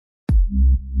We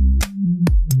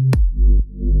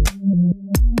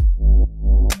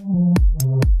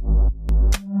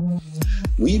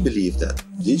believe that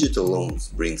digital loans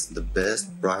brings the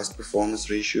best price-performance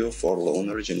ratio for loan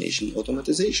origination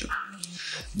automatization.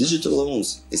 Digital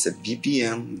loans is a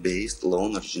BPM-based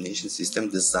loan origination system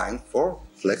designed for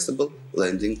flexible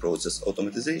lending process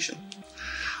automatization.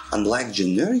 Unlike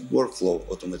generic workflow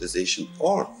automatization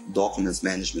or documents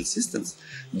management systems,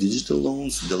 digital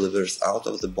loans delivers out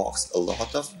of the box a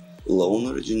lot of loan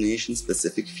origination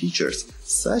specific features,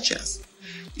 such as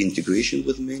integration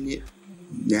with many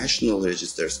national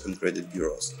registers and credit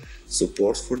bureaus,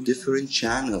 support for different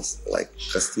channels like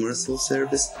customer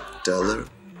self-service, teller,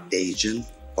 agent,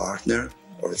 partner,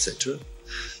 or etc.,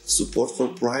 support for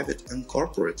private and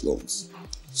corporate loans,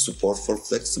 support for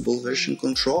flexible version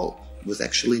control with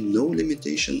actually no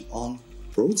limitation on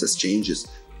process changes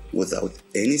without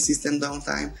any system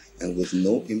downtime and with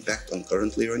no impact on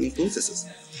currently running processes,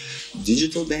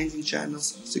 digital banking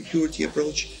channels, security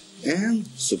approach, and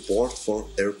support for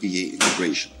RPA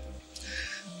integration.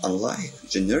 Unlike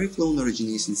generic loan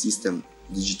origination system,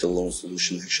 digital loan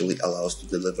solution actually allows to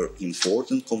deliver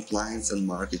important compliance and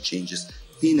market changes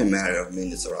in a matter of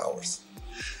minutes or hours.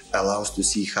 Allows to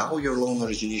see how your loan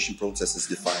origination process is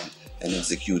defined and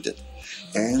executed,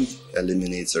 and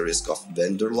eliminates the risk of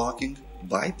vendor locking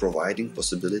by providing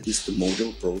possibilities to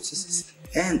model processes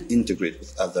and integrate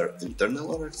with other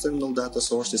internal or external data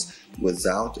sources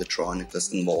without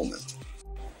ETRONIKA's involvement.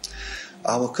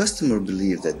 Our customers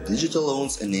believe that digital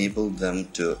loans enable them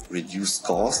to reduce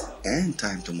cost and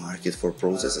time to market for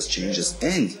processes changes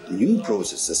and new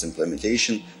processes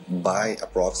implementation by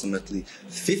approximately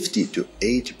 50 to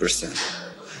 80%,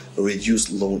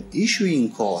 reduce loan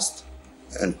issuing cost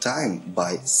and time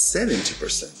by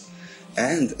 70%,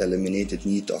 and eliminated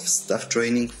need of staff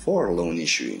training for loan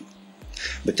issuing.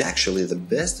 But actually the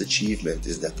best achievement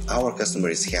is that our customer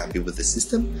is happy with the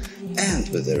system and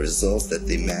with the results that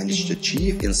they managed to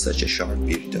achieve in such a short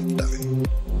period of time.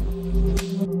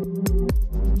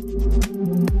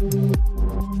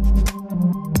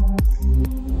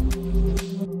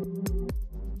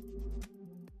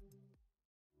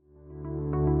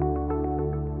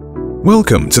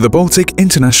 Welcome to the Baltic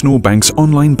International Bank's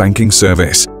online banking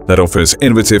service that offers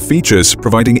innovative features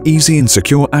providing easy and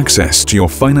secure access to your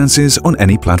finances on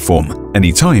any platform,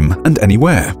 anytime and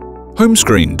anywhere. Home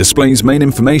screen displays main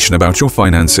information about your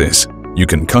finances. You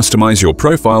can customize your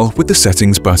profile with the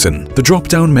Settings button. The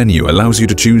drop-down menu allows you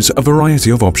to choose a variety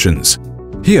of options.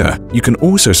 Here, you can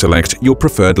also select your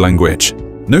preferred language.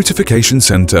 Notification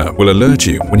Center will alert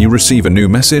you when you receive a new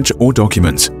message or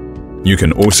document. You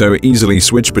can also easily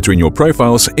switch between your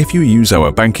profiles if you use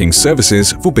our banking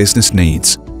services for business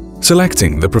needs.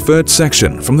 Selecting the preferred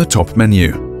section from the top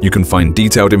menu, you can find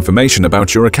detailed information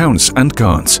about your accounts and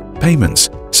cards,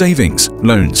 payments, savings,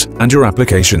 loans, and your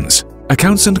applications.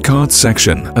 Accounts and Cards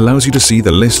section allows you to see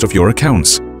the list of your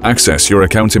accounts, access your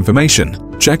account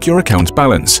information, check your account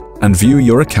balance, and view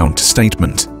your account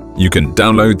statement. You can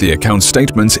download the account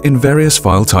statement in various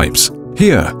file types.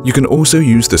 Here, you can also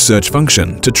use the search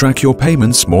function to track your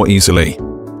payments more easily.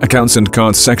 Accounts and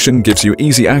Cards section gives you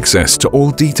easy access to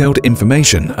all detailed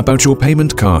information about your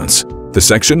payment cards. The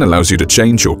section allows you to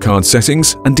change your card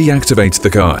settings and deactivate the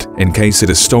card in case it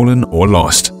is stolen or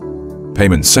lost.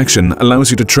 Payments section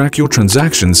allows you to track your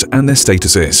transactions and their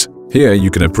statuses. Here, you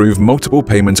can approve multiple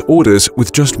payment orders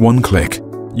with just one click.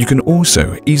 You can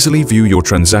also easily view your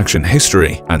transaction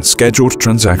history and scheduled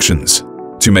transactions.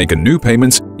 To make a new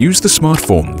payment, use the smart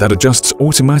form that adjusts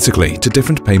automatically to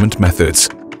different payment methods.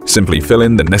 Simply fill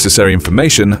in the necessary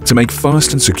information to make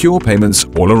fast and secure payments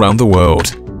all around the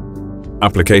world.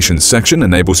 Applications section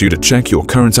enables you to check your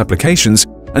current applications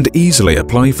and easily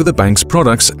apply for the bank's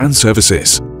products and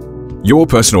services. Your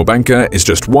personal banker is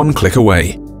just one click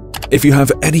away. If you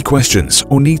have any questions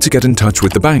or need to get in touch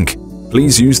with the bank,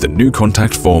 please use the new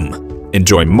contact form.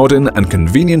 Enjoy modern and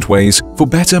convenient ways for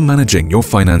better managing your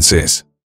finances.